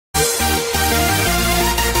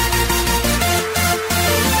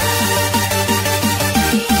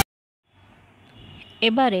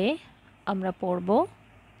এবারে আমরা পড়ব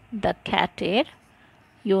দ্য ক্যাটের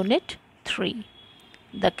ইউনিট 3।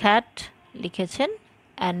 দ্য ক্যাট লিখেছেন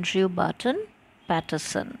অ্যান্ড্রিউ বার্টন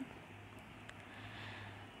প্যাটারসন।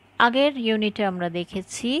 আগের ইউনিটে আমরা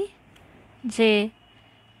দেখেছি যে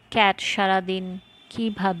ক্যাট সারাদিন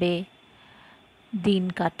কীভাবে দিন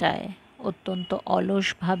কাটায়, অত্যন্ত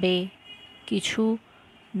অলসভাবে, কিছু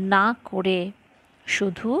না করে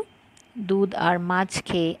শুধু দুধ আর মাছ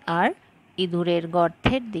খেয়ে আর ইঁদুরের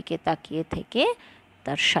গর্তের দিকে তাকিয়ে থেকে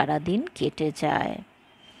তার সারাদিন কেটে যায়।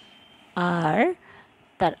 আর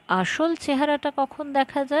তার আসল চেহারাটা কখন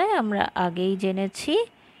দেখা যায় আমরা আগেই জেনেছি,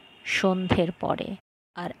 সন্ধ্যের পরে।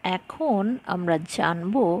 আর এখন আমরা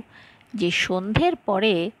জানব যে সন্ধ্যের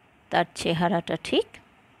পরে তার চেহারাটা ঠিক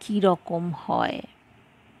কী রকম হয়।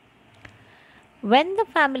 When the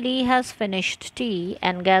family has finished tea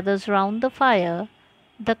and gathers round the fire,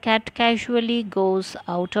 the cat casually goes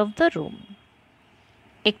out of the room.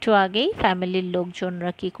 একটু আগেই ফ্যামিলির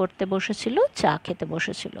লোকজনরা কি করতে বসেছিল? চা খেতে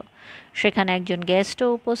বসেছিল। সেখানে একজন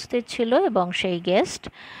গেস্টও উপস্থিত ছিল এবং সেই গেস্ট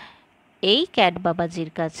এই ক্যাট বাবাজির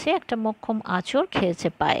কাছে একটা মোক্ষম আঁচড় খেয়েছে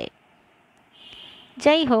পায়ে।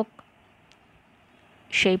 যাই হোক,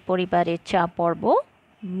 সেই পরিবারের চা পর্ব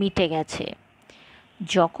মিটে গেছে।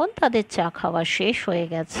 যখন তাদের চা খাওয়া শেষ হয়ে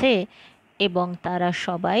গেছে এবং তারা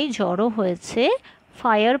সবাই জড়ো হয়েছে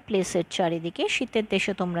ফায়ার প্লেসের চারিদিকে। শীতের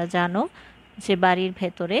দেশে তোমরা জানো যে বাড়ির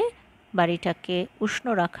ভেতরে বাড়িটাকে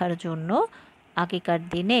উষ্ণ রাখার জন্য আগেকার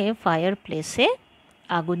দিনে ফায়ার প্লেসে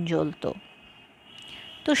আগুন জ্বলত।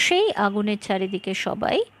 তো সেই আগুনের চারিদিকে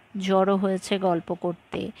সবাই জড়ো হয়েছে গল্প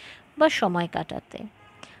করতে বা সময় কাটাতে।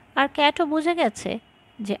 আর ক্যাটও বুঝে গেছে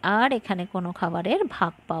যে আর এখানে কোনো খাবারের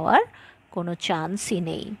ভাগ পাওয়ার কোনো চান্সই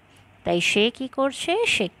নেই। তাই সে কি করছে?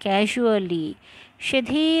 সে ক্যাজুয়ালি, সে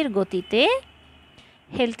ধীর গতিতে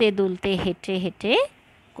হেলতে দুলতে হেঁটে হেঁটে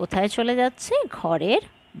কোথায় চলে যাচ্ছে? ঘরের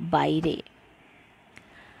বাইরে।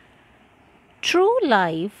 True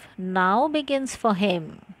life now begins for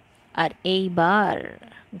him. আর এইবার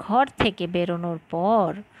ঘর থেকে বেরোনোর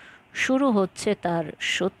পর শুরু হচ্ছে তার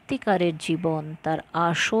সত্যিকারের জীবন, তার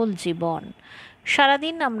আসল জীবন।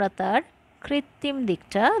 সারাদিন আমরা তার কৃত্রিম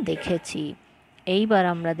দিকটা দেখেছি, এইবার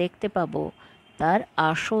আমরা দেখতে পাবো তার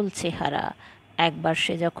আসল চেহারা। একবার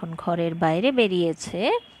সে যখন ঘরের বাইরে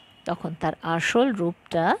বেরিয়েছে তখন তার আসল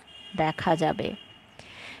রূপটা দেখা যাবে।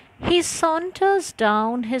 He saunters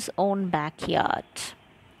down his own backyard.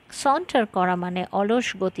 সন্টার করা মানে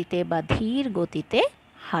অলস গতিতে বা ধীর গতিতে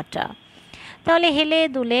হাঁটা। তাহলে হেলে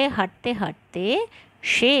দুলে হাঁটতে হাঁটতে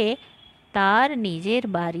সে তার নিজের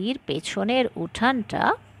বাড়ির পেছনের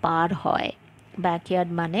উঠানটা পার হয়।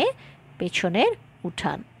 ব্যাকইয়ার্ড মানে পেছনের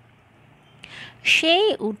উঠান।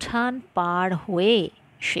 সেই উঠান পার হয়ে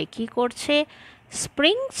সে কী করছে?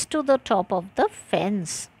 Springs to the top of the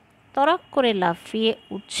fence. তড়াক করে লাফিয়ে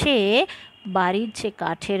উঠছে বাড়ির যে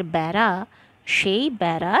কাঠের বেড়া, সেই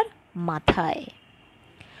বেড়ার মাথায়।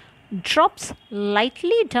 Drops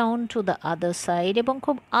lightly down to the other side এবং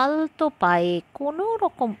খুব আলতো পায়ে কোনো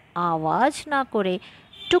রকম আওয়াজ না করে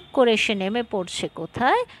টুক করে সে নেমে পড়ছে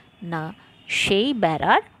কোথায়? না, সেই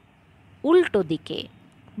বেড়ার উল্টো দিকে।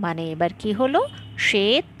 মানে এবার কি হলো?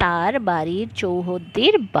 সে তার বাড়ির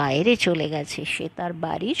চৌহদ্দির বাইরে চলে গেছে, সে তার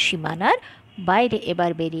বাড়ির সীমানার বাইরে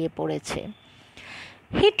এবার বেরিয়ে পড়েছে।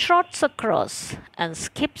 He trots across and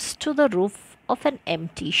skips to the roof of an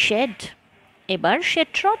empty shed. এবার সে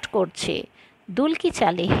ট্রট করছে, দুলকি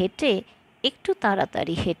চালে হেঁটে, একটু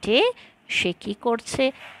তাড়াতাড়ি হেঁটে সে কী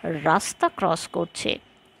করছে? রাস্তা ক্রস করছে,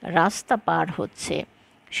 রাস্তা পার হচ্ছে।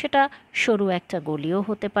 সেটা সরু একটা গলিও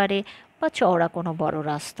হতে পারে বা চওড়া কোনো বড়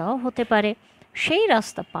রাস্তাও হতে পারে। সেই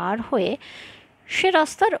রাস্তা পার হয়ে সে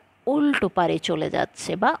রাস্তার উল্টো পারে চলে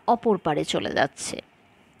যাচ্ছে বা অপর পারে চলে যাচ্ছে।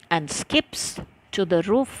 And skips to the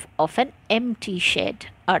roof of an empty shade.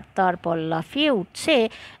 আর তারপর লাফিয়ে উঠছে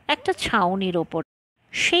একটা ছাউনির ওপর।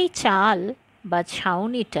 সেই চাল বা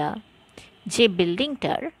ছাউনিটা যে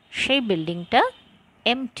বিল্ডিংটার, সেই বিল্ডিংটা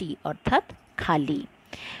এমটি অর্থাৎ খালি।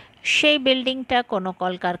 সেই বিল্ডিংটা কোনো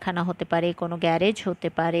কলকারখানা হতে পারে, কোনো গ্যারেজ হতে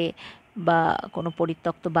পারে বা কোনো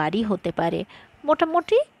পরিত্যক্ত বাড়ি হতে পারে।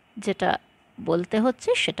 মোটামুটি যেটা বলতে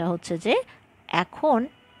হচ্ছে সেটা হচ্ছে যে এখন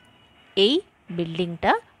এই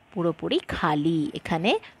বিল্ডিংটা পুরোপুরি খালি,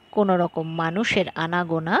 এখানে কোনো রকম মানুষের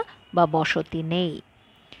আনাগোনা বা বসতি নেই।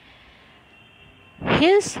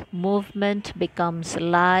 His movement becomes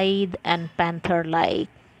lithe and panther-like.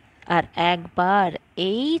 আর একবার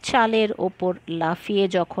এই চালের ওপর লাফিয়ে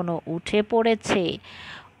যখন ও উঠে পড়েছে,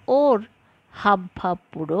 ওর হাবভাব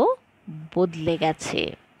পুরো বদলে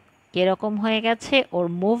গেছে। কীরকম হয়ে গেছে? ওর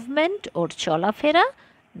মুভমেন্ট, ওর চলাফেরা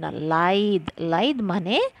না লাইদ, লাইদ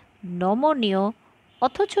মানে নমনীয়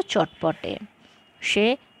অথচ চটপটে। সে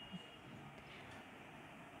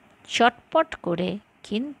চটপট করে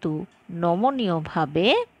কিন্তু নমনীয়ভাবে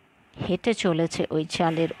হেঁটে চলেছে ওই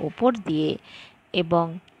চালের ওপর দিয়ে, এবং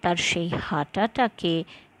তার সেই হাঁটাটাকে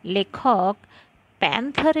লেখক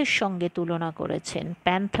প্যান্থারের সঙ্গে তুলনা করেছেন।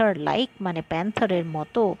 প্যান্থার লাইক মানে প্যান্থারের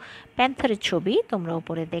মতো। প্যান্থারের ছবি তোমরা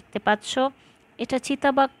উপরে দেখতে পাচ্ছ। এটা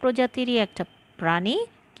চিতাবাঘ প্রজাতিরই একটা প্রাণী,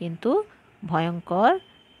 কিন্তু ভয়ঙ্কর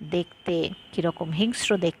দেখতে। কীরকম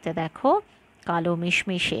হিংস্র দেখতে দেখো, কালো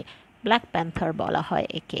মিশমিশে, ব্ল্যাক প্যান্থার বলা হয়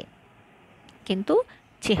একে। কিন্তু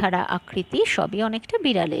চেহারা আকৃতি সবই অনেকটা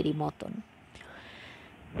বিড়ালেরই মতন।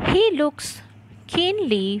 He looks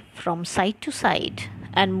keenly from side to side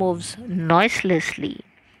and moves noiselessly,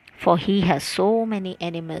 for he has so many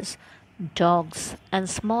enemies, dogs and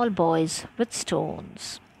small boys with stones.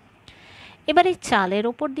 এবার এই চালের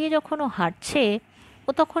ওপর দিয়ে যখন ও হাঁটছে, ও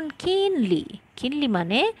তখন কিনলি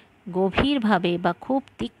মানে গভীরভাবে বা খুব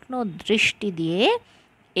তীক্ষ্ণ দৃষ্টি দিয়ে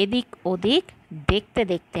এদিক ওদিক দেখতে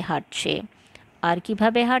দেখতে হাঁটছে। আর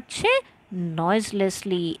কিভাবে হাঁটছে?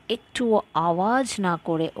 নয়েজলেসলি, একটু আওয়াজ না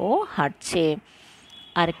করে ও হাঁটছে।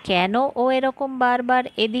 আর কেন ও এরকম বারবার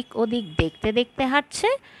এদিক ওদিক দেখতে দেখতে হাঁটছে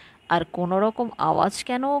আর কোনো রকম আওয়াজ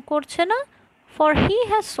কেন ও করছে না? For he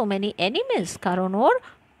has so many enemies, কারণ ওর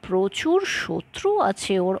প্রচুর শত্রু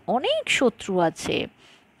আছে, ওর অনেক শত্রু আছে।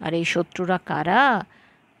 আর এই শত্রুরা কারা?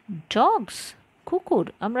 ডগস, কুকুর।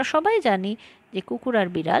 আমরা সবাই জানি যে কুকুর আর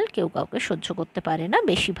বিড়াল কেউ কাউকে সহ্য করতে পারে না,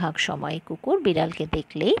 বেশিরভাগ সময় কুকুর বিড়ালকে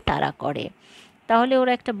দেখলেই তাড়া করে। তাহলে ওর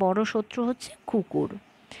একটা বড় শত্রু হচ্ছে কুকুর।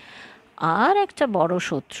 আর একটা বড়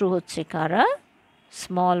শত্রু হচ্ছে কারা?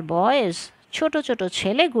 স্মল বয়েজ, ছোট ছোট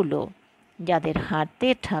ছেলেগুলো, যাদের হাতে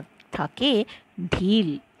থাকে ঢিল।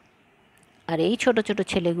 আর এই ছোট ছোট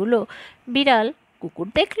ছেলেগুলো বিড়াল কুকুর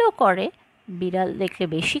দেখলেও করে, বিড়াল দেখলে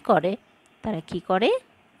বেশি করে। তারা কি করে?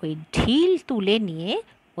 ওই ঢিল তুলে নিয়ে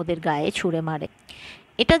ওদের গায়ে ছুঁড়ে মারে।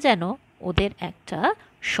 এটা যেন ওদের একটা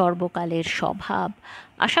সর্বকালের স্বভাব।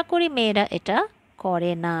 আশা করি মেয়েরা এটা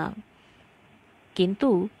করে না, কিন্তু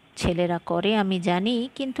ছেলেরা করে আমি জানি,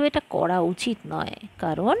 কিন্তু এটা করা উচিত নয়।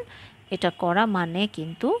 কারণ এটা করা মানে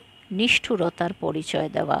কিন্তু নিষ্ঠুরতার পরিচয়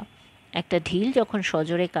দেওয়া। একটা ঢিল যখন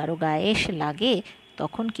সজোরে কারো গায়ে এসে লাগে,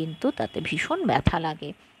 তখন কিন্তু তাতে ভীষণ ব্যথা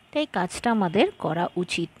লাগে। তাই কাজটা আমাদের করা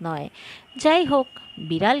উচিত নয়। যাই হোক,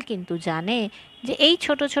 বিড়াল কিন্তু জানে যে এই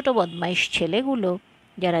ছোট ছোট বদমাইশ ছেলেগুলো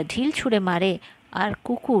যারা ঢিল ছুঁড়ে মারে আর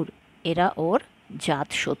কুকুর, এরা ওর জাত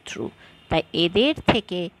শত্রু। তাই এদের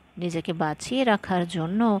থেকে নিজেকে বাঁচিয়ে রাখার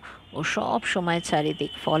জন্য ও সব সময়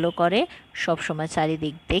চারিদিক ফলো করে, সব সময়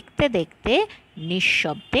চারিদিক দেখতে দেখতে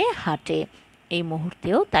নিঃশব্দে হাঁটে। এই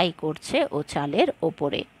মুহূর্তেও তাই করছে ও চালের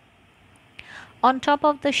ওপরে। On top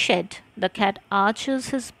of the shed, the cat arches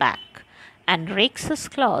his back and rakes his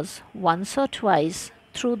claws once or twice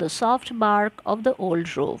through the soft bark of the old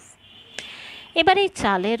roof. এবার এই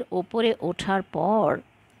চালের ওপরে ওঠার পর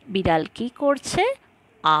বিড়াল কি করছে?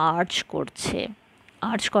 আর্চ করছে।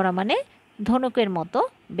 আর্চ করা মানে ধনুকের মতো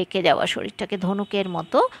বেঁকে যাওয়া, শরীরটাকে ধনুকের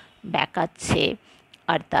মতো বেঁকাচ্ছে।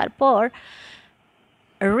 আর তারপর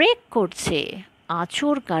রেক করছে,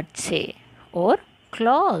 আঁচড় কাটছে। ওর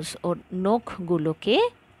ক্লজ, ওর নখগুলোকে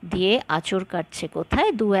দিয়ে আঁচড় কাটছে। কোথায়?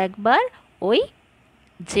 দু একবার ওই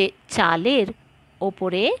যে চালের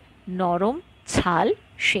ওপরে নরম ছাল,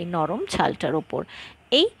 সেই নরম ছালটার ওপর।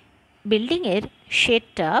 এই বিল্ডিংয়ের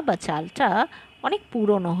শেডটা বা চালটা অনেক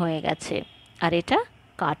পুরনো হয়ে গেছে, আর এটা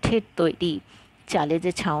কাঠের তৈরি। চালে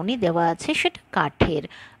যে ছাউনি দেওয়া আছে সেটা কাঠের,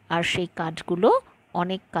 আর সেই কাঠগুলো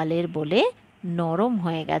অনেক কালের বলে নরম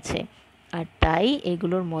হয়ে গেছে। আর তাই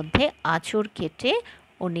এগুলোর মধ্যে আঁচড় কেটে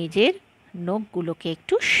ও নিজের নখগুলোকে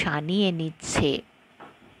একটু সানিয়ে নিচ্ছে।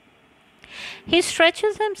 He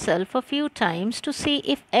stretches himself a few times to see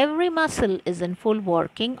if every muscle is in full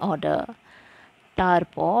working order.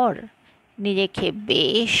 তারপর নিজেকে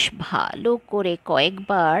বেশ ভালো করে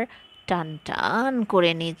কয়েকবার টান টান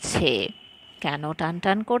করে নিচ্ছে। কেন টান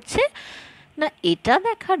টান করছে? না, এটা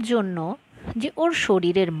দেখার জন্য যে ওর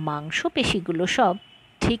শরীরের মাংসপেশিগুলো সব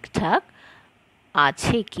ঠিকঠাক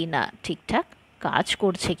আছে কি না, ঠিকঠাক কাজ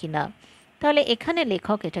করছে কি না। তাহলে এখানে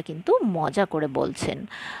লেখক এটা কিন্তু মজা করে বলছেন।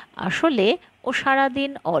 আসলে ও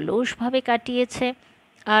সারাদিন অলসভাবে কাটিয়েছে,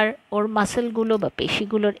 আর ওর মাসেলগুলো বা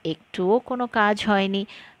পেশিগুলোর একটুও কোনো কাজ হয়নি।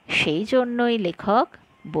 সেই জন্যই লেখক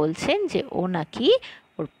বলছেন যে ও নাকি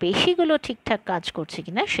ওর পেশিগুলো ঠিকঠাক কাজ করছে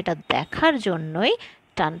কিনা সেটা দেখার জন্যই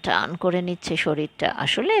টান টান করে নিচ্ছে শরীরটা।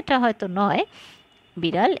 আসলে এটা হয়তো নয়,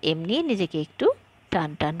 বিড়াল এমনি নিজেকে একটু টান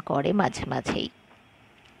টান করে মাঝে মাঝেই।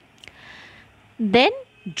 Then,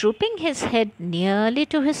 drooping his head nearly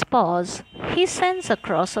to his paws, he sends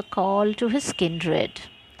across a call to his kindred.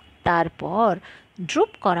 তারপর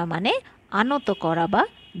ড্রুপ করা মানে আনত করা বা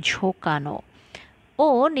ঝোঁকানো। ও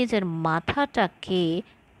নিজের মাথাটাকে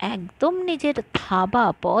একদম নিজের থাবা,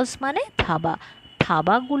 পজ মানে থাবা,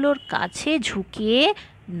 থাবাগুলোর কাছে ঝুঁকিয়ে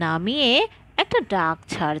নামিয়ে একটা ডাক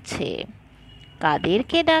ছাড়ছে।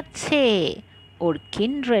 কাদেরকে ডাকছে? ওর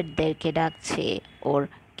কিন্ড্রেডদেরকে ডাকছে। ওর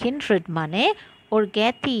কিন্ড্রেড মানে ওর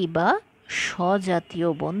জ্ঞাতি বা স্বজাতীয়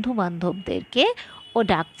বন্ধু বান্ধবদেরকে ও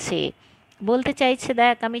ডাকছে, বলতে চাইছে,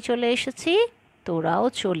 দেখ আমি চলে এসেছি, তোরাও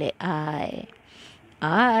চলে আয়।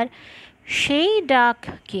 আর সেই ডাক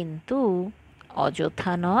কিন্তু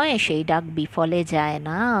অযথা নয়, সেই ডাক বিফলে যায়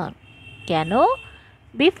না। কেন?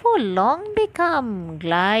 Before long become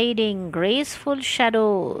gliding graceful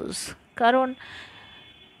shadows. কারণ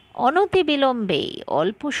অনতিবিলম্বেই,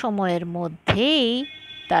 অল্প সময়ের মধ্যেই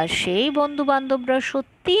তার সেই বন্ধুবান্ধবরা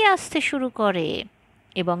সত্যিই আসতে শুরু করে।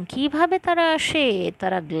 এবং কিভাবে তারা আসে?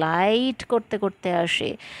 তারা গ্লাইড করতে করতে আসে,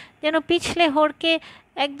 যেন পিছলে হড়কে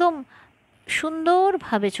একদম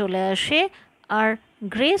সুন্দরভাবে চলে আসে। আর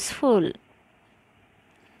গ্রেসফুল,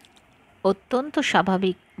 অত্যন্ত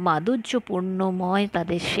স্বাভাবিক, মাধুর্যপূর্ণময়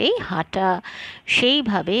তাদের সেই হাঁটা,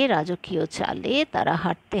 সেইভাবে রাজকীয় চালে তারা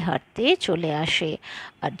হাঁটতে হাঁটতে চলে আসে।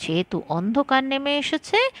 আর যেহেতু অন্ধকার নেমে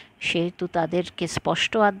এসেছে, সেহেতু তাদেরকে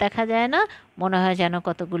স্পষ্ট আর দেখা যায় না, মনে হয় যেন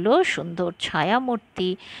কতগুলো সুন্দর ছায়ামূর্তি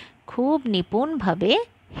খুব নিপুণভাবে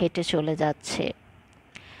হেঁটে চলে যাচ্ছে।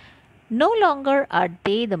 No longer are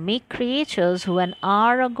they the meek creatures who an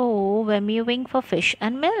hour ago were mewing for fish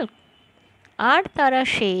and milk. আর তারা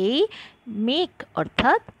সেই মেক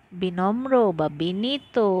অর্থাৎ বিনম্র বা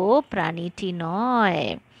বিনীত প্রাণীটি নয়,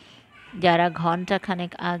 যারা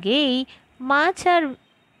ঘণ্টাখানেক আগেই মাছ আর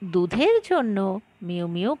দুধের জন্য মিউ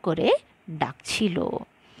মিউ করে ডাকছিল।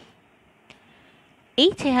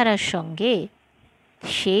 এই চেহারার সঙ্গে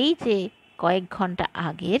সেই যে কয়েক ঘন্টা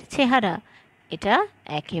আগের চেহারা, এটা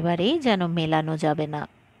একেবারেই যেন মেলানো যাবে না।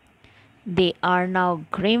 দে আর নাও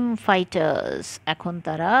গ্রিম ফাইটার্স। এখন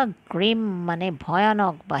তারা গ্রিম মানে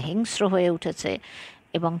ভয়ানক বা হিংস্র হয়ে উঠেছে,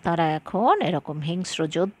 এবং তারা এখন এরকম হিংস্র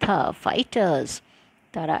যোদ্ধা, ফাইটার্স।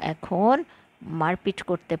 তারা এখন মারপিট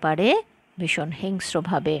করতে পারে ভীষণ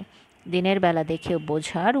হিংস্রভাবে। দিনের বেলা দেখেও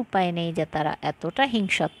বোঝার উপায় নেই যে তারা এতটা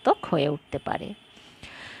হিংসাত্মক হয়ে উঠতে পারে।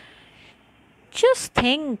 Just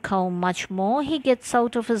think how much more he gets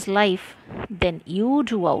out of his life than you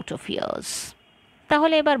do out of yours.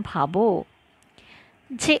 তাহলে এবার ভাবো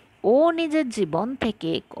যে ও নিজের জীবন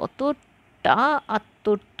থেকে কতটা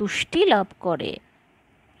আত্মতুষ্টি লাভ করে,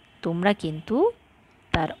 তোমরা কিন্তু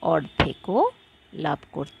তার অর্ধেকও লাভ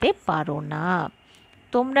করতে পারো না।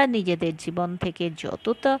 তোমরা নিজেদের জীবন থেকে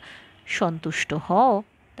যতটা সন্তুষ্ট হও,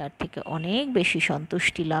 তার থেকে অনেক বেশি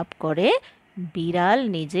সন্তুষ্টি লাভ করে বিড়াল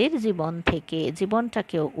নিজের জীবন থেকে।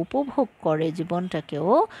 জীবনটাকেও উপভোগ করে, জীবনটাকেও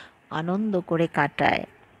আনন্দ করে কাটায়।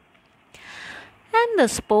 And the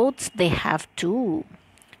sports they have to.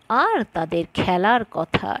 আর তাদের খেলার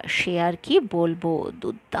কথা সে আর কি বলবো,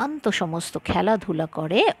 দুর্দান্ত সমস্ত খেলাধুলা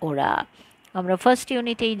করে ওরা। আমরা ফার্স্ট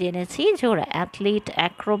ইউনিটেই জেনেছি যে ওরা অ্যাথলিট,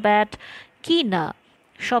 অ্যাক্রোব্যাট কি না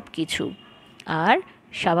সব কিছু। আর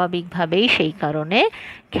স্বাভাবিকভাবেই সেই কারণে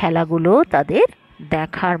খেলাগুলো তাদের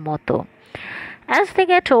দেখার মতো। As they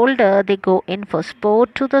get older, they go in for sport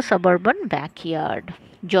to the suburban backyard.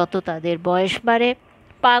 যত তাদের বয়স বাড়ে,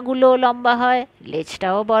 পাগুলো লম্বা হয়,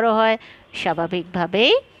 লেজটাও বড় হয়,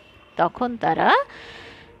 স্বাভাবিকভাবেই তখন তারা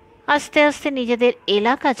আস্তে আস্তে নিজেদের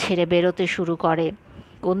এলাকা ছেড়ে বেরোতে শুরু করে।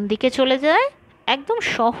 কোন দিকে চলে যায়? একদম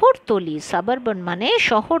শহরতলি, সাবারবান মানে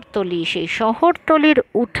শহরতলি। সেই শহরতলির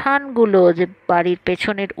উঠানগুলো, যে বাড়ির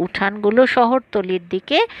পেছনের উঠানগুলো শহরতলির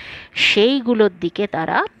দিকে, সেইগুলোর দিকে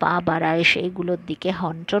তারা পা বাড়ায়, সেইগুলোর দিকে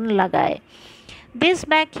হন্টন লাগায়। These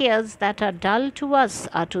backyards that are dull to us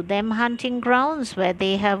are to them hunting grounds where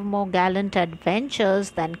they have more gallant adventures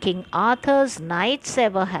than King Arthur's knights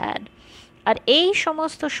ever had. আর এই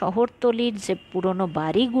সমস্ত শহরতলির যে পুরনো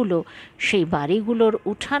বাড়িগুলো, সেই বাড়িগুলোর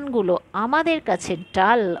উঠানগুলো আমাদের কাছে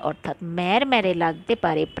ডাল অর্থাৎ ম্যারম্যারে লাগতে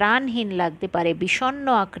পারে, প্রাণহীন লাগতে পারে, বিষণ্ণ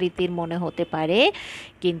আকৃতির মনে হতে পারে,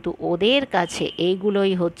 কিন্তু ওদের কাছে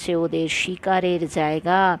এইগুলোই হচ্ছে ওদের শিকারের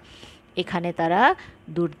জায়গা। এখানে তারা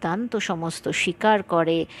দুর্দান্ত সমস্ত শিকার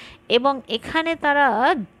করে, এবং এখানে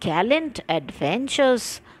তারা গ্যালেন্ট অ্যাডভেঞ্চার্স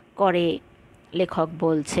করে। লেখক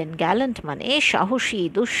বলছেন গ্যালেন্ট মানে সাহসী,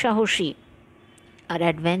 দুঃসাহসী, আর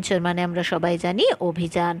অ্যাডভেঞ্চার মানে আমরা সবাই জানি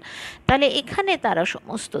অভিযান। তাহলে এখানে তারা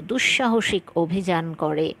সমস্ত দুঃসাহসিক অভিযান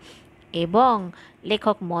করে। এবং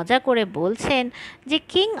লেখক মজা করে বলছেন যে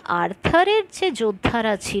কিং আর্থারের যে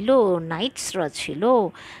যোদ্ধারা ছিল, নাইটসরা ছিল,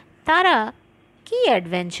 তারা কি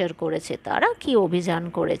অ্যাডভেঞ্চার করেছে, তারা কি অভিযান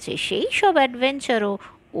করেছে, সেই সব অ্যাডভেঞ্চারও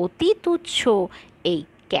অতি তুচ্ছ এই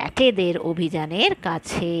ক্যাটেদের অভিযানের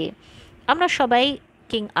কাছে। আমরা সবাই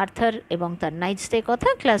কিং আর্থার এবং তার নাইটসদের কথা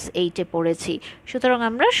ক্লাস 8-এ পড়েছি, সুতরাং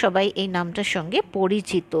আমরা সবাই এই নামটার সঙ্গে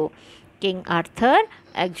পরিচিত। কিং আর্থার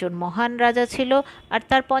একজন মহান রাজা ছিল, আর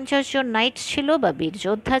তার 50 জন নাইটস ছিল বা বীর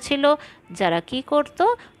যোদ্ধা ছিল, যারা কি করত,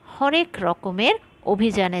 হরেক রকমের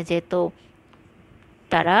অভিযানে যেত।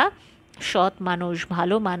 তারা সৎ মানুষ,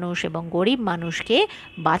 ভালো মানুষ এবং গরিব মানুষকে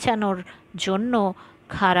বাঁচানোর জন্য,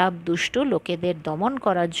 খারাপ দুষ্ট লোকেদের দমন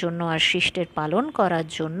করার জন্য আর শিষ্টের পালন করার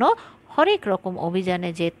জন্য হরেক রকম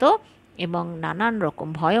অভিযানে যেত এবং নানান রকম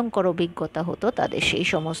ভয়ঙ্কর অভিজ্ঞতা হতো তাদের সেই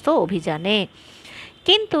সমস্ত অভিযানে।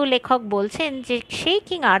 কিন্তু লেখক বলছেন যে সেই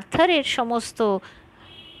কিং আর্থারের সমস্ত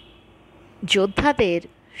যোদ্ধাদের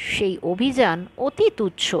সেই অভিযান অতি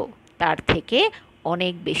তুচ্ছ, তার থেকে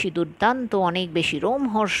অনেক বেশি দুর্দান্ত, অনেক বেশি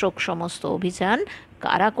রোমহর্ষক সমস্ত অভিযান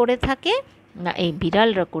কারা করে থাকে, না এই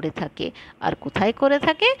বিড়ালরা করে থাকে। আর কোথায় করে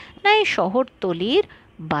থাকে, না এই শহরতলির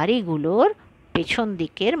বাড়িগুলোর পেছন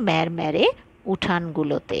দিকের ম্যারম্যারে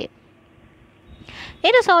উঠানগুলোতে।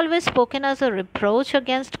 It is always spoken as a reproach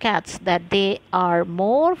against cats that they are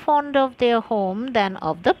more fond of their home than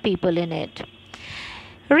of the people in it.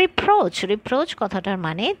 Reproach কথাটার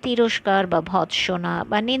মানে তিরস্কার বা ভৎসনা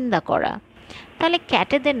বা নিন্দা করা। তাহলে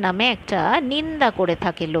ক্যাটেদের নামে একটা নিন্দা করে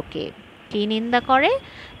থাকে লোকে। কি নিন্দা করে,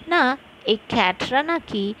 না এই ক্যাটরা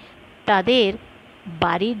নাকি তাদের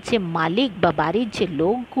বাড়ির যে মালিক বা বাড়ির যে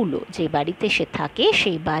লোকগুলো, যে বাড়িতে সে থাকে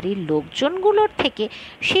সেই বাড়ির লোকজনগুলোর থেকে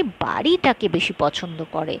সেই বাড়িটাকে বেশি পছন্দ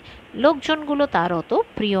করে। লোকজনগুলো তার অত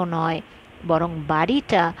প্রিয় নয়, বরং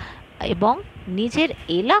বাড়িটা এবং নিজের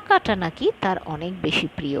এলাকাটা নাকি তার অনেক বেশি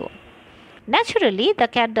প্রিয়। Naturally the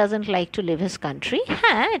cat doesn't like to leave his country.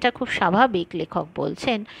 হ্যাঁ, এটা খুব স্বাভাবিক। লেখক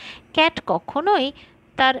বলছেন ক্যাট কখনোই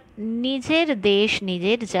তার নিজের দেশ,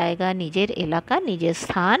 নিজের জায়গা, নিজের এলাকা, নিজের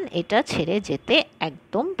স্থান এটা ছেড়ে যেতে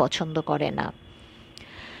একদম পছন্দ করে না।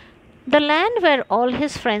 The land wire all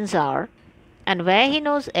his friends R and wire he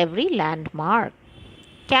knows every landmark.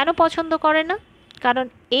 কেন পছন্দ করে না? কারণ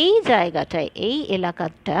এই জায়গাটায়, এই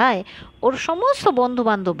এলাকাটায় ওর সমস্ত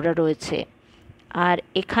বন্ধুবান্ধবরা রয়েছে, আর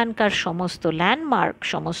এখানকার সমস্ত ল্যান্ডমার্ক,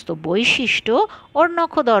 সমস্ত বৈশিষ্ট্য ওর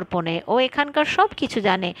নখদর্পণে। ও এখানকার সব কিছু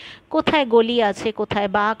জানে, কোথায় গলি আছে, কোথায়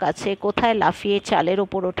বাঁক আছে, কোথায় লাফিয়ে চালের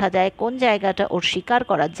ওপর ওঠা যায়, কোন জায়গাটা ওর শিকার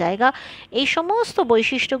করার জায়গা, এই সমস্ত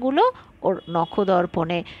বৈশিষ্ট্যগুলো ওর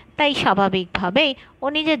নখদর্পণে। তাই স্বাভাবিকভাবেই ও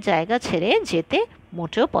নিজের জায়গা ছেড়ে যেতে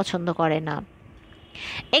মোটেও পছন্দ করে না।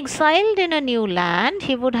 Exiled in a new land,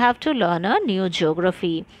 he would have to learn a new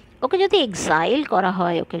geography. ওকে যদি এক্সাইল করা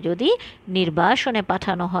হয়, ওকে যদি নির্বাসনে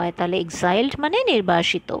পাঠানো হয়, তাহলে এক্সাইলড মানে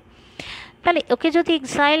নির্বাসিত। তাহলে ওকে যদি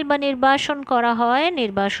এক্সাইল বা নির্বাসন করা হয়,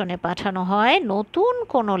 নির্বাসনে পাঠানো হয় নতুন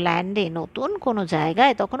কোনো ল্যান্ডে, নতুন কোনো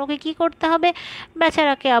জায়গায়, তখন ওকে কী করতে হবে?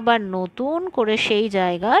 বেচারাকে আবার নতুন করে সেই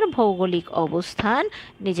জায়গার ভৌগোলিক অবস্থান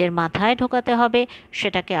নিজের মাথায় ঢোকাতে হবে,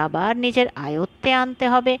 সেটাকে আবার নিজের আয়ত্তে আনতে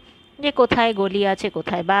হবে, যে কোথায় গলি আছে,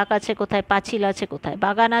 কোথায় বাঁক আছে, কোথায় পাঁচিল আছে, কোথায়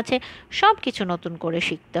বাগান আছে, সব কিছু নতুন করে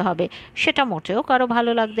শিখতে হবে। সেটা মোটেও কারো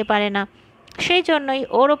ভালো লাগতে পারে না। সেই জন্যই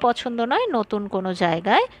ওরও পছন্দ নয় নতুন কোনো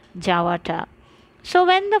জায়গায় যাওয়াটা। So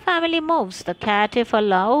when the family moves, the cat, if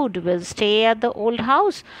allowed, will stay at the old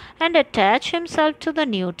house and attach himself to the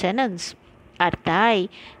new tenants. আর তাই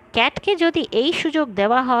ক্যাটকে যদি এই সুযোগ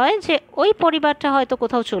দেওয়া হয় যে ওই পরিবারটা হয়তো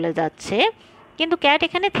কোথাও চলে যাচ্ছে, কিন্তু ক্যাট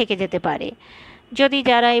এখানে থেকে যেতে পারে। যদি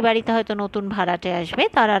যারা এই বাড়িতে হয়তো নতুন ভাড়াটে আসবে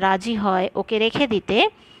তারা রাজি হয় ওকে রেখে দিতে,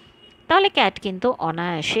 তাহলে ক্যাট কিন্তু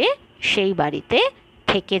অনায়াসে সেই বাড়িতে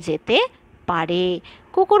থেকে যেতে পারে।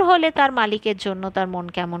 কুকুর হলে তার মালিকের জন্য তার মন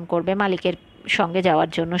কেমন করবে, মালিকের সঙ্গে যাওয়ার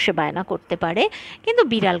জন্য সে বায়না করতে পারে, কিন্তু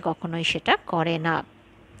বিড়াল কখনোই সেটা করে না।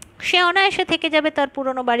 সে অনায়াসে থেকে যাবে তার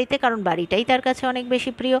পুরনো বাড়িতে, কারণ বাড়িটাই তার কাছে অনেক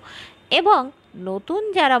বেশি প্রিয়, এবং নতুন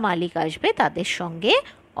যারা মালিক আসবে তাদের সঙ্গে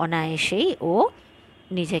অনায়াসেই ও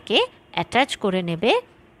নিজেকে অ্যাটাচ করে নেবে,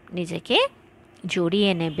 নিজেকে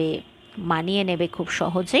জড়িয়ে নেবে, মানিয়ে নেবে খুব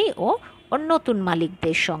সহজেই ও ওর নতুন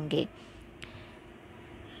মালিকদের সঙ্গে।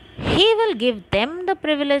 He will give them the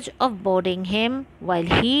privilege of boarding him while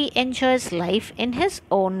he enjoys life in his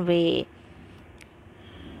own way.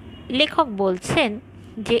 লেখক বলছেন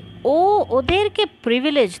যে ও ওদেরকে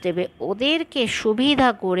প্রিভিলেজ দেবে, ওদেরকে সুবিধা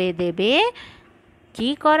করে দেবে। কি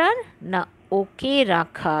করার? না ওকে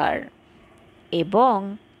রাখার, এবং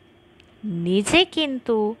নিজে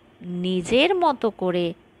কিন্তু নিজের মতো করে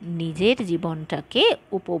নিজের জীবনটাকে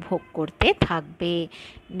উপভোগ করতে থাকবে।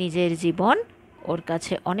 নিজের জীবন ওর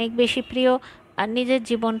কাছে অনেক বেশি প্রিয়, আর নিজের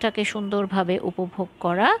জীবনটাকে সুন্দরভাবে উপভোগ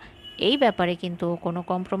করা, এই ব্যাপারে কিন্তু ও কোনো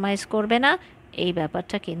কম্প্রোমাইজ করবে না। এই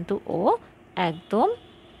ব্যাপারটা কিন্তু ও একদম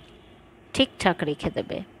ঠিকঠাক রেখে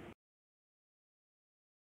দেবে।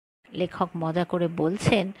 লেখক মজা করে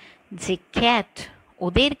বলছেন যে ক্যাট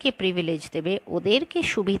ওদেরকে প্রিভিলেজ দেবে, ওদেরকে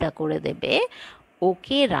সুবিধা করে দেবে,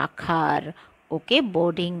 ওকে রাখার, ওকে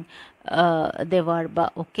বোর্ডিং দেওয়ার বা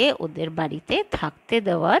ওকে ওদের বাড়িতে থাকতে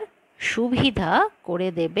দেওয়ার সুবিধা করে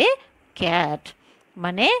দেবে ক্যাট।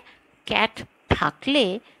 মানে ক্যাট থাকলে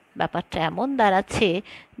ব্যাপারটা এমন দাঁড়াচ্ছে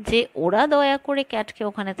যে ওরা দয়া করে ক্যাটকে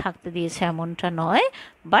ওখানে থাকতে দিয়েছে এমনটা নয়,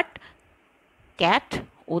 বাট ক্যাট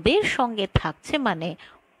ওদের সঙ্গে থাকছে মানে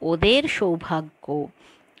ওদের সৌভাগ্য,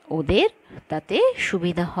 ওদের তাতে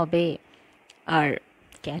সুবিধা হবে। আর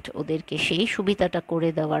ক্যাট ওদেরকে সেই সুবিধাটা করে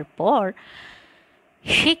দেওয়ার পর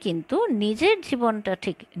সে কিন্তু নিজের জীবনটা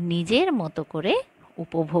ঠিক নিজের মতো করে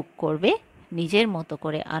উপভোগ করবে, নিজের মতো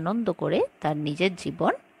করে আনন্দ করে তার নিজের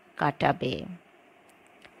জীবন কাটাবে।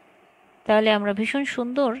 তাহলে আমরা ভীষণ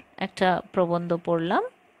সুন্দর একটা প্রবন্ধ পড়লাম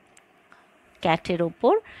ক্যাটের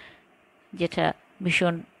ওপর, যেটা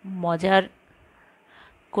ভীষণ মজার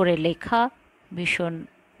করে লেখা, ভীষণ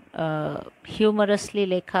হিউমারাসলি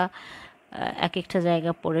লেখা। এক একটা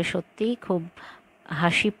জায়গা পড়ে সত্যিই খুব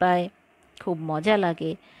হাসি পায়, খুব মজা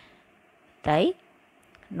লাগে। তাই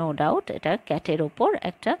নো ডাউট এটা ক্যাটের ওপর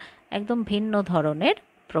একটা একদম ভিন্ন ধরনের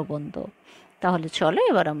প্রবন্ধ। তাহলে চলো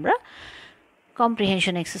এবার আমরা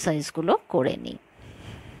কম্প্রিহেনশন এক্সারসাইজগুলো করে নিই।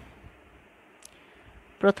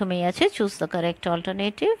 প্রথমেই আছে চুজ দ্য কারেক্ট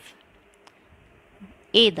অল্টারনেটিভ।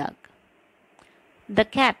 এ দাগ, the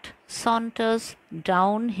cat সন্টার্স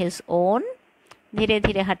down his own, ধীরে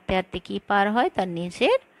ধীরে হাঁটতে হাঁটতে কি পার হয়, তার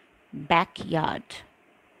নিজের ব্যাকইয়ার্ড,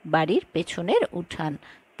 বাড়ির পেছনের উঠান,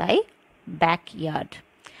 তাই backyard.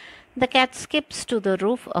 The cat skips to the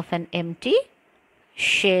roof of an empty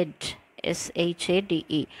shade,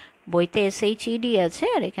 SHADE, বইতে SHED আছে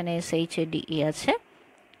আর এখানে SHADE আছে,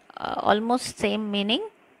 অলমোস্ট সেম মিনিং,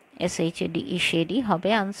 SHADE শেডই হবে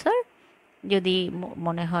আনসার। যদি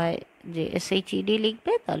মনে হয় যে SHED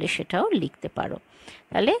লিখবে তাহলে সেটাও লিখতে পারো।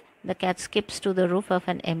 তাহলে the cat skips to the roof of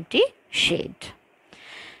an empty shade.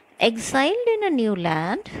 Exiled in a new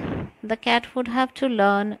land, the cat would have to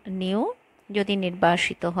learn new, যদি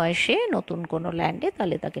নির্বাসিত হয় সে নতুন কোনো ল্যান্ডে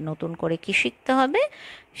তাহলে তাকে নতুন করে কি শিখতে হবে,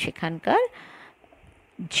 সেখানকার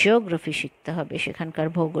জিওগ্রাফি শিখতে হবে, সেখানকার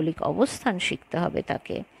ভৌগোলিক অবস্থান শিখতে হবে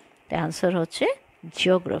তাকে। তাই আনসার হচ্ছে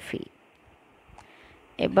জিওগ্রাফি।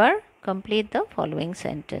 এবার complete the following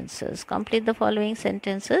sentences. Complete the following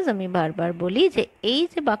sentences আমি বারবার বলি যে এই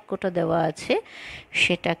যে বাক্যটা দেওয়া আছে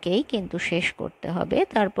সেটাকেই কিন্তু শেষ করতে হবে,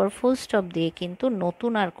 তারপর ফুল স্টপ দিয়ে কিন্তু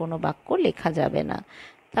নতুন আর কোনো বাক্য লেখা যাবে না।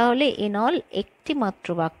 তাহলে ইন অল একটি মাত্র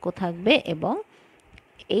বাক্য থাকবে এবং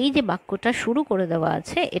এই যে বাক্যটা শুরু করে দেওয়া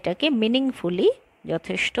আছে এটাকে মিনিংফুলি,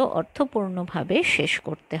 যথেষ্ট অর্থপূর্ণভাবে শেষ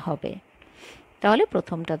করতে হবে। তাহলে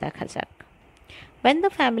প্রথমটা দেখা যাক। When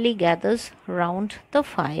the family gathers round the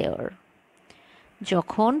fire,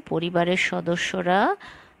 যখন পরিবারের সদস্যরা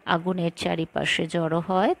আগুনের চারিপাশে জড়ো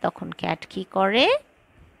হয় তখন ক্যাট কি করে?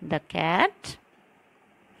 The cat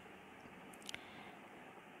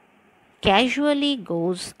casually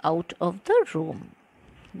goes out of the room.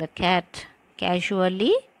 The cat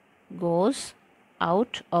casually goes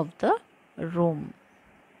out of the room.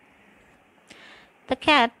 The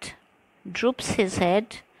cat droops his head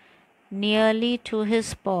nearly to his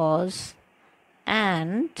paws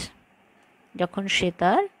and, যখন সে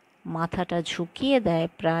তার মাথাটা ঝুঁকিয়ে দেয়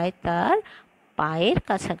প্রায় তার পায়ের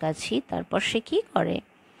কাছাকাছি, তারপর সে কি করে?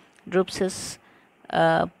 droops his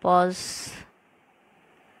paws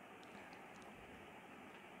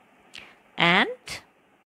and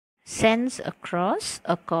sends across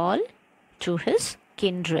a call to his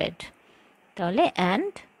kindred. তাহলে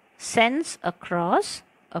and sends across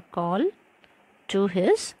a call to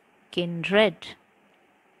his kindred.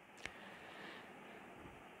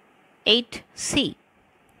 8C.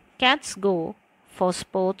 Cats go for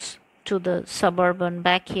sports to the suburban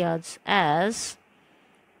backyards as,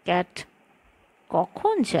 cat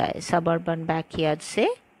কখন যায় suburban backyards-এ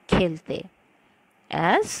খেলতে?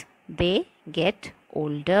 as they get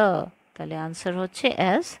older. তাহলে answer হচ্ছে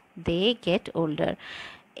as they get older.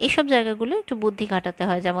 এইসব জায়গাগুলো একটু বুদ্ধি খাটাতে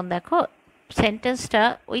হয়। যেমন দেখো সেন্টেন্সটা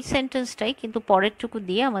ওই সেন্টেন্সটাই কিন্তু পরেরটুকু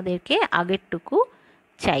দিয়ে আমাদেরকে আগেরটুকু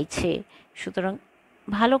চাইছে, সুতরাং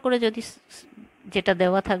ভালো করে যদি যেটা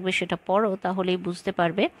দেওয়া থাকবে সেটা পড়ো তাহলেই বুঝতে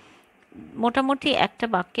পারবে। মোটামুটি একটা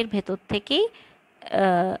বাক্যের ভেতর থেকেই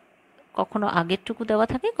কখনো আগেরটুকু দেওয়া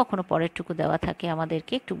থাকে কখনো পরেরটুকু দেওয়া থাকে,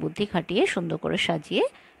 আমাদেরকে একটু বুদ্ধি খাটিয়ে সুন্দর করে সাজিয়ে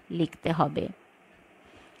লিখতে হবে।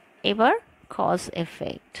 এবার কজ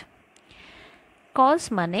এফেক্ট। কজ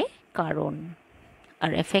মানে কারণ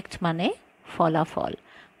আর এফেক্ট মানে ফলাফল।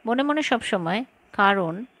 মনে মনে সবসময়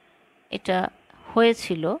কারণ এটা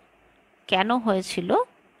হয়েছিল, কেন হয়েছিল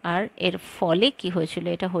আর এর ফলে কি হয়েছিল,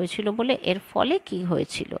 এটা হয়েছিল বলে এর ফলে কি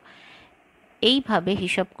হয়েছিল, এইভাবে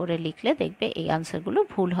হিসাব করে লিখলে দেখবে এই আনসারগুলো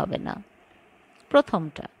ভুল হবে না।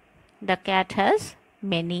 প্রথমটা দ্য ক্যাট হ্যাজ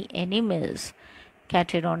মেনি এনিমিলস,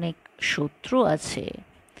 ক্যাটের অনেক শত্রু আছে।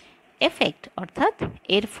 এফেক্ট অর্থাৎ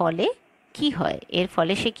এর ফলে কি হয়, এর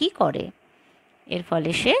ফলে সে কি করে, এর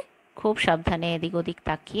ফলে সে খুব সাবধানে এদিক ওদিক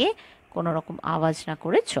তাকিয়ে কোনো রকম আওয়াজ না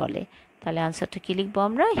করে চলে। তাহলে আনসারটা কী লিখবো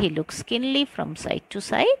আমরা? হি লুকস কিনলি from side two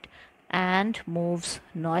side and moves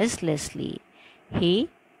নয়েজলেসলি। He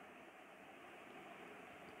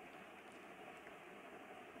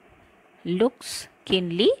looks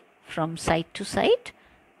কিনলি from side two side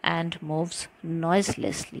and moves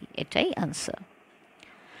নয়েজলেসলি, এটাই আনসার।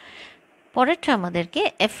 পরেরটা আমাদেরকে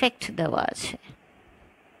এফেক্ট দেওয়া আছে।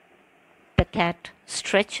 The cat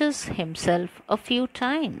stretches himself a few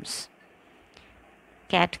times.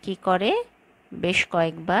 Cat কি করে? বেশ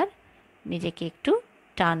কয়েকবার নিজেকে একটু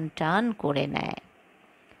টান টান করে নেয়।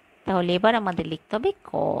 তাহলে এবার আমাদের লিখতে হবে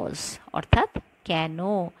কজ, অর্থাৎ কেন,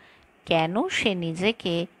 কেন সে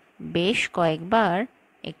নিজেকে বেশ কয়েকবার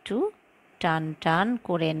একটু টান টান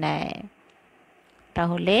করে নেয়।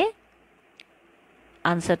 তাহলে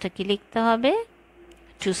আনসারটা কি লিখতে হবে?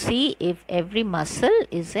 To see if every muscle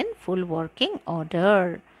is in full working order.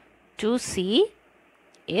 To see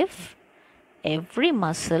if every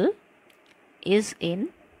muscle is in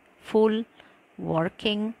full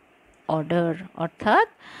working order, অর্থাৎ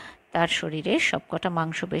তার শরীরে সবকটা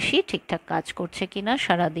মাংসপেশি ঠিকঠাক কাজ করছে কিনা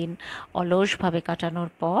সারাদিন অলসভাবে কাটানোর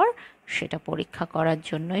পর সেটা পরীক্ষা করার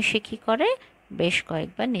জন্যই সে কী করে? বেশ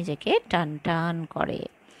কয়েকবার নিজেকে টান টান করে।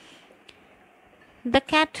 The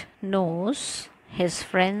cat knows his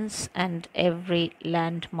friends and every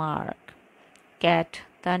landmark. Cat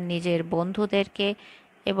তার নিজের বন্ধুদেরকে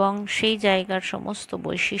এবং সেই জায়গার সমস্ত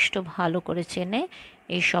বৈশিষ্ট্য ভালো করে চেনে,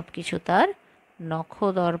 এই সব কিছু তার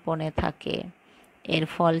নখদর্পণে থাকে। এর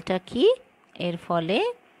ফলটা কি? এর ফলে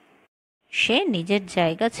সে নিজের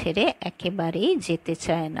জায়গা ছেড়ে একেবারেই যেতে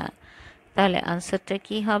চায় না। তাহলে আনসারটা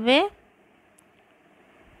কি হবে?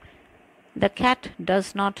 The cat does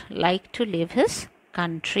not like to leave his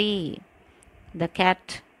country. The cat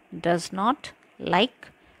does not like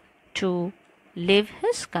to leave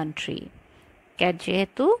his country. Cat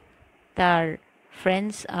যেহেতু তার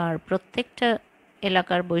ফ্রেন্ডস আর প্রত্যেকটা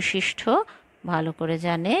এলাকার বৈশিষ্ট্য ভালো করে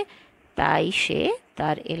জানে, তাই সে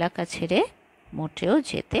তার এলাকা ছেড়ে মোটেও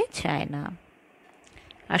যেতে চায় না।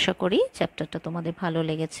 আশা করি চ্যাপ্টারটা তোমাদের ভালো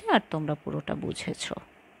লেগেছে আর তোমরা পুরোটা বুঝেছো।